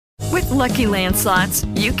Lucky Land Slots,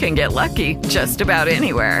 you can get lucky just about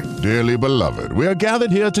anywhere. Dearly beloved, we are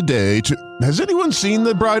gathered here today to... Has anyone seen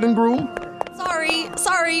the bride and groom?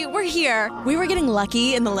 Sorry, we're here. We were getting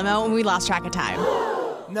lucky in the limo and we lost track of time.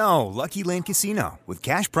 No, Lucky Land Casino, with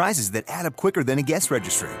cash prizes that add up quicker than a guest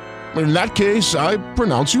registry. In that case, I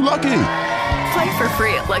pronounce you lucky. Play for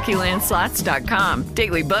free at LuckyLandSlots.com.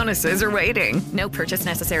 Daily bonuses are waiting. No purchase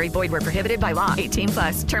necessary. Void where prohibited by law.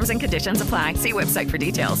 18+. Terms and conditions apply. See website for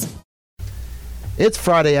details. It's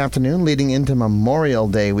Friday afternoon leading into Memorial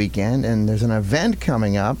Day weekend, and there's an event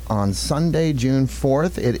coming up on Sunday, June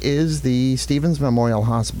 4th. It is the Stevens Memorial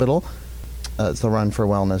Hospital. It's the Run for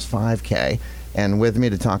Wellness 5K. And with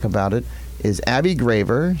me to talk about it is Abbie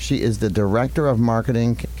Graiver. She is the Director of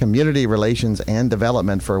Marketing, Community Relations, and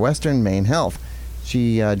Development for Western Maine Health.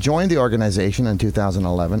 She joined the organization in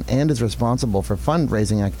 2011 and is responsible for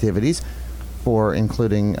fundraising activities for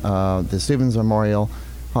including the Stevens Memorial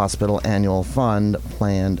Hospital Annual Fund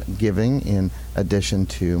planned giving, in addition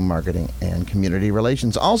to marketing and community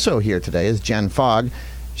relations. Also here today is Jen Fogg.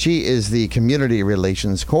 She is the Community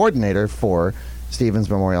Relations Coordinator for Stevens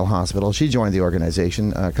Memorial Hospital. She joined the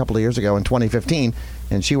organization a couple of years ago in 2015,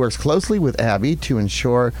 and she works closely with Abbie to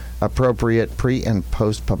ensure appropriate pre- and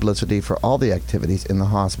post-publicity for all the activities in the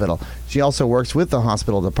hospital. She also works with the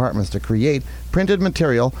hospital departments to create printed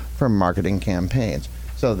material for marketing campaigns.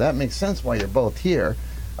 So that makes sense why you're both here.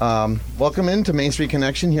 Welcome into Main Street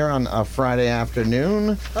Connection here on a Friday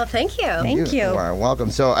afternoon. Well, thank you. Thank you. You are welcome.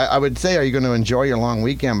 So I would say, are you going to enjoy your long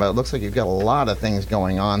weekend? But it looks like you've got a lot of things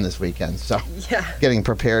going on this weekend. So yeah, getting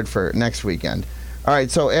prepared for next weekend. All right.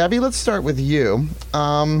 So Abbie, let's start with you.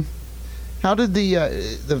 How did the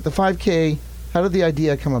 5K? How did the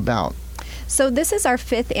idea come about? So this is our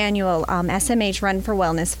 5th annual SMH Run for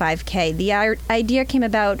Wellness 5K. The idea came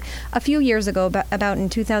about a few years ago, about in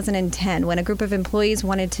 2010, when a group of employees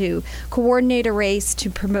wanted to coordinate a race to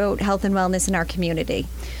promote health and wellness in our community.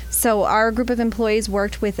 So our group of employees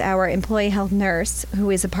worked with our employee health nurse,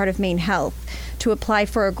 who is a part of Maine Health, to apply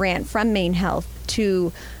for a grant from Maine Health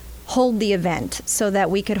to hold the event so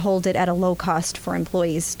that we could hold it at a low cost for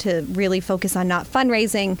employees, to really focus on not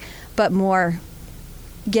fundraising, but more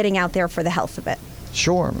getting out there for the health of it.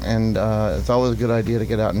 Sure, and it's always a good idea to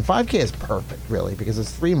get out. And 5K is perfect, really, because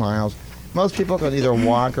it's 3 miles. Most people can either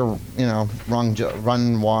walk or,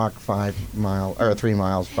 run, walk 5 miles or 3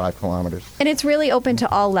 miles, 5 kilometers. And it's really open to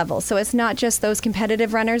all levels. So it's not just those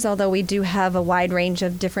competitive runners, although we do have a wide range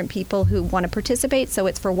of different people who want to participate. So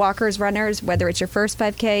it's for walkers, runners, whether it's your first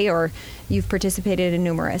 5K or you've participated in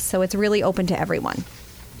numerous. So it's really open to everyone.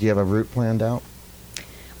 Do you have a route planned out?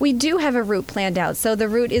 We do have a route planned out. So the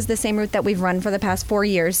route is the same route that we've run for the past 4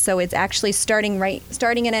 years. So it's actually starting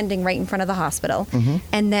and ending right in front of the hospital,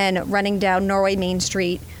 and then running down Norway Main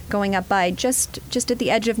Street, going up by just at the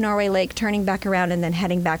edge of Norway Lake, turning back around, and then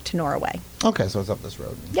heading back to Norway. Okay, so it's up this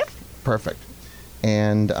road. Yep. Perfect.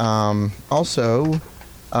 And also,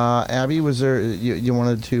 Abbie, was there you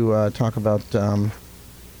wanted to talk about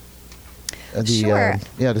Sure.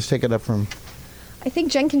 Just take it up from. I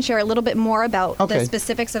think Jen can share a little bit more about Okay. the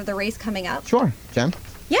specifics of the race coming up. Sure, Jen.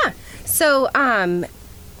 Yeah. So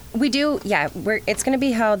it's going to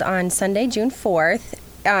be held on Sunday, June 4th.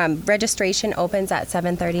 Registration opens at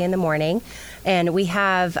 7:30 in the morning, and we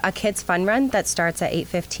have a kids fun run that starts at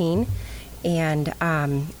 8:15. And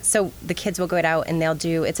so the kids will go out and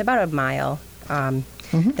it's about a mile.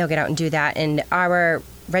 They'll get out and do that, and our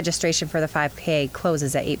registration for the 5K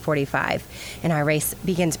closes at 8:45, and our race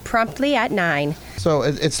begins promptly at 9. So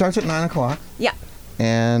it starts at 9 o'clock. Yeah.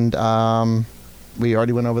 And we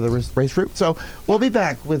already went over the race route. So we'll be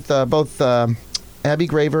back with both Abbie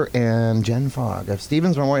Graiver and Jen Fogg of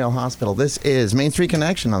Stevens Memorial Hospital. This is Main Street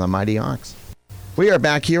Connection on the Mighty Ox. We are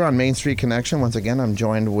back here on Main Street Connection. Once again, I'm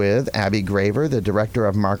joined with Abbie Graiver, the Director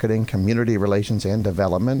of Marketing, Community Relations, and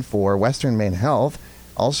Development for Western Maine Health.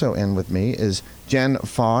 Also in with me is Jen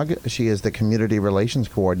Fogg. She is the Community Relations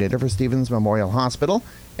Coordinator for Stevens Memorial Hospital.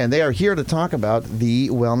 And they are here to talk about the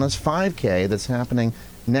Wellness 5K that's happening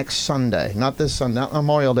next Sunday. Not this Sunday, not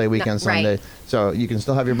Memorial Day weekend Sunday. Right. So you can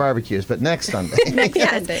still have your barbecues, but next Sunday.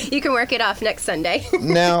 Yes, you can work it off next Sunday.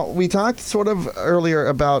 Now, we talked sort of earlier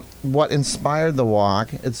about what inspired the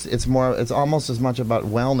walk. It's almost as much about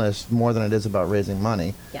wellness more than it is about raising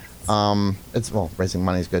money. Yes. Raising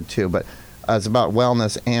money is good too, but it's about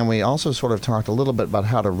wellness, and we also sort of talked a little bit about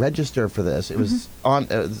how to register for this. It was on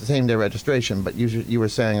same-day registration, but you were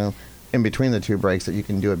saying in between the two breaks that you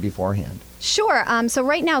can do it beforehand. Sure. So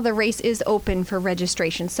right now the race is open for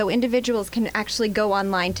registration. So individuals can actually go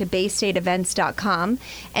online to baystateevents.com,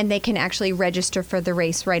 and they can actually register for the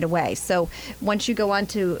race right away. So once you go on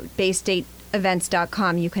to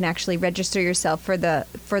StevensMemorialEvents.com, you can actually register yourself for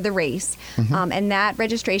the race, and that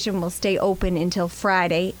registration will stay open until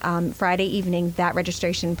Friday. Friday evening, that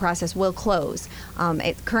registration process will close.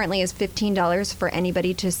 It currently is $15 for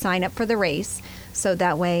anybody to sign up for the race, so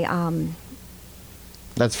that way.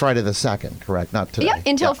 That's Friday the 2nd, correct? Not today. Yep,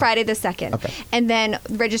 until Friday the 2nd. Okay. And then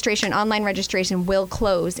online registration will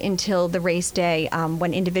close until the race day,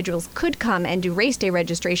 when individuals could come and do race day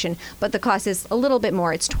registration, but the cost is a little bit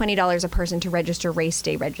more. It's $20 a person to register race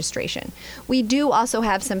day registration. We do also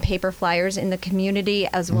have some paper flyers in the community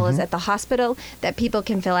as well as at the hospital that people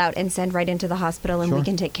can fill out and send right into the hospital, and we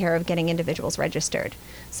can take care of getting individuals registered.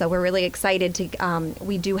 So we're really excited to,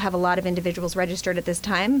 we do have a lot of individuals registered at this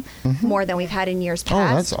time, more than we've had in years past.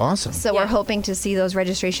 Oh, that's awesome. So we're hoping to see those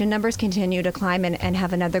registration numbers continue to climb and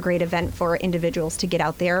have another great event for individuals to get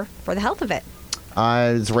out there for the health of it.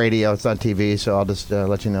 It's radio, it's not TV, so I'll just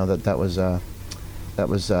let you know that was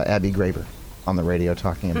Abbie Graiver on the radio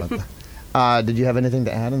talking about that. Did you have anything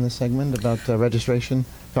to add in this segment about registration?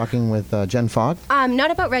 Talking with Jen Fogg? Not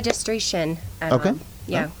about registration at all.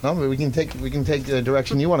 Yeah. No, we can take the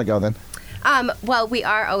direction you want to go then. Well, we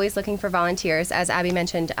are always looking for volunteers. As Abbie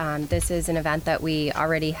mentioned, this is an event that we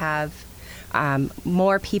already have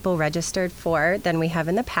more people registered for than we have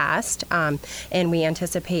in the past, and we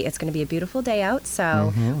anticipate it's going to be a beautiful day out,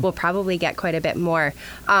 so we'll probably get quite a bit more.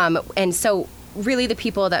 And so really the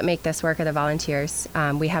people that make this work are the volunteers.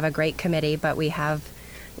 We have a great committee, but we have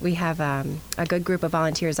a good group of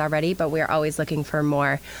volunteers already, but we're always looking for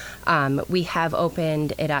more. We have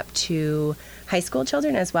opened it up to high school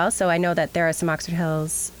children as well. So I know that there are some Oxford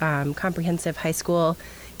Hills Comprehensive High School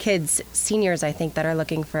kids, seniors, I think, that are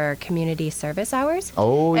looking for community service hours.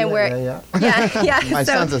 Oh, and yeah. My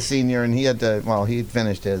son's a senior, and he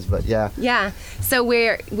finished his, but yeah. Yeah. So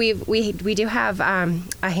we do have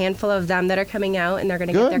a handful of them that are coming out, and they're going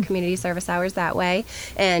to get their community service hours that way.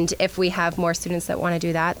 And if we have more students that want to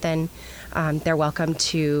do that, then they're welcome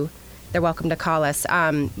to call us.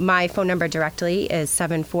 My phone number directly is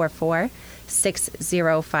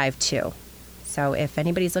 744-6052. So if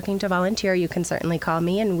anybody's looking to volunteer, you can certainly call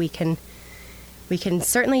me, and we can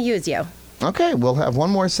certainly use you. Okay, we'll have one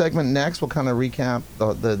more segment next. We'll kind of recap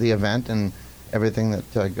the event and everything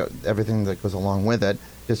that goes along with it.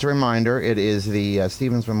 Just a reminder, it is the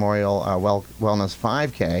Stevens Memorial Wellness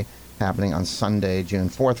 5K happening on Sunday, June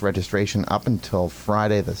 4th. Registration up until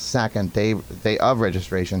Friday the 2nd. Day of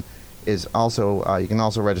registration is also, you can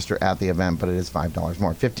also register at the event, but it is $5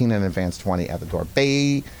 more. $15 in advance, $20 at the door.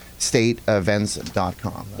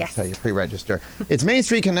 StateEvents.com. That's how you pre-register. It's Main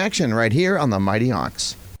Street Connection right here on the Mighty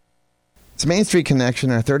Ox. It's Main Street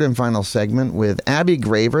Connection, our third and final segment with Abbie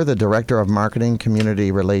Graiver, the Director of Marketing,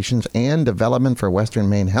 Community Relations, and Development for Western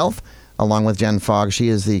Maine Health, along with Jen Fogg. She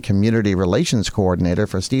is the Community Relations Coordinator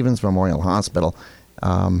for Stevens Memorial Hospital.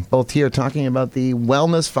 Both here talking about the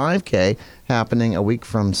Wellness 5K happening a week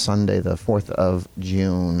from Sunday, the 4th of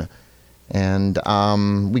June. And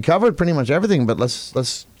we covered pretty much everything, but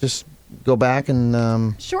let's just go back and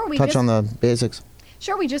touch on the basics.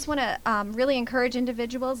 Sure, we just want to really encourage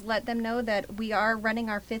individuals, let them know that we are running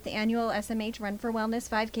our 5th annual SMH Run for Wellness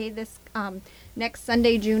 5K this next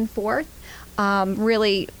Sunday, June 4th.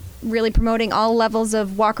 Really promoting all levels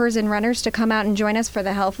of walkers and runners to come out and join us for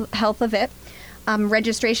the health of it.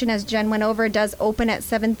 Registration, as Jen went over, does open at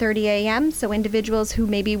 7:30 a.m., so individuals who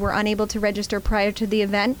maybe were unable to register prior to the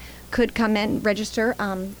event could come and register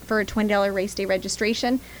for a $20 race day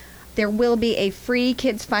registration. There will be a free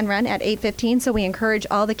kids fun run at 8:15, so we encourage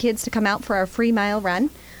all the kids to come out for our free mile run.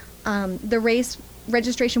 The race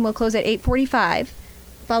registration will close at 8:45,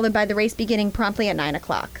 followed by the race beginning promptly at 9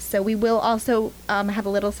 o'clock. So we will also have a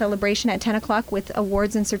little celebration at 10 o'clock with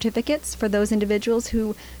awards and certificates for those individuals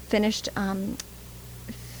who finished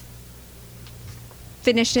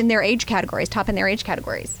in their age categories, top in their age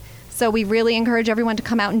categories. So we really encourage everyone to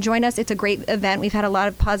come out and join us. It's a great event. We've had a lot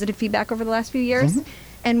of positive feedback over the last few years,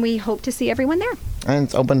 and we hope to see everyone there. And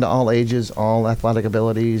it's open to all ages, all athletic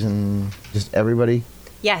abilities, and just everybody.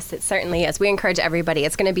 Yes, it certainly is. We encourage everybody.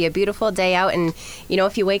 It's going to be a beautiful day out, and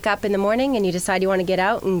if you wake up in the morning and you decide you want to get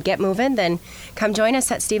out and get moving, then come join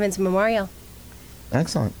us at Stevens Memorial.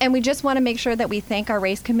 Excellent. And we just want to make sure that we thank our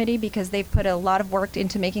race committee because they've put a lot of work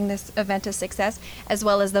into making this event a success, as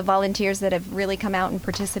well as the volunteers that have really come out and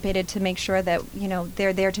participated to make sure that,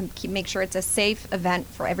 they're there to make sure it's a safe event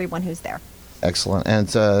for everyone who's there. Excellent. And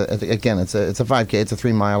it's a 5K. It's a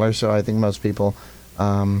 3-miler, so I think most people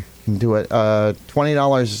can do it.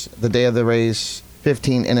 $20 the day of the race,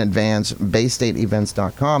 $15 in advance,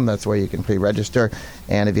 BayStateEvents.com. That's where you can pre-register.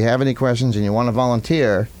 And if you have any questions and you want to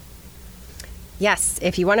volunteer, Yes,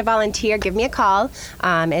 if you want to volunteer, give me a call.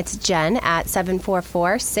 It's Jen at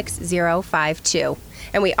 744-6052.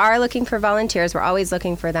 And we are looking for volunteers. We're always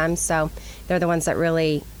looking for them. So they're the ones that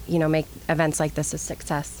really, make events like this a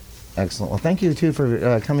success. Excellent. Well, thank you, too,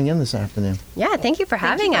 for coming in this afternoon. Yeah, thank you for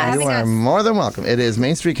having us. You are more than welcome. It is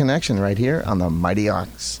Main Street Connection right here on the Mighty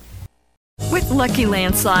Ox. With Lucky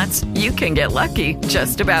Land Slots, you can get lucky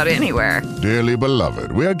just about anywhere. Dearly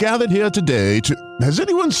beloved, we are gathered here today to... Has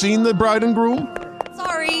anyone seen the bride and groom?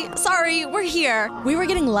 Sorry, we're here. We were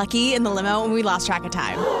getting lucky in the limo and we lost track of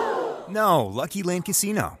time. No, Lucky Land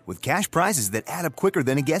Casino, with cash prizes that add up quicker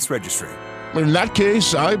than a guest registry. In that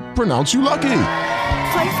case, I pronounce you lucky.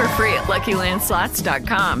 Play for free at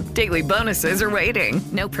LuckyLandSlots.com. Daily bonuses are waiting.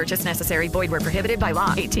 No purchase necessary. Void where prohibited by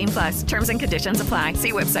law. 18+. Terms and conditions apply.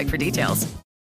 See website for details.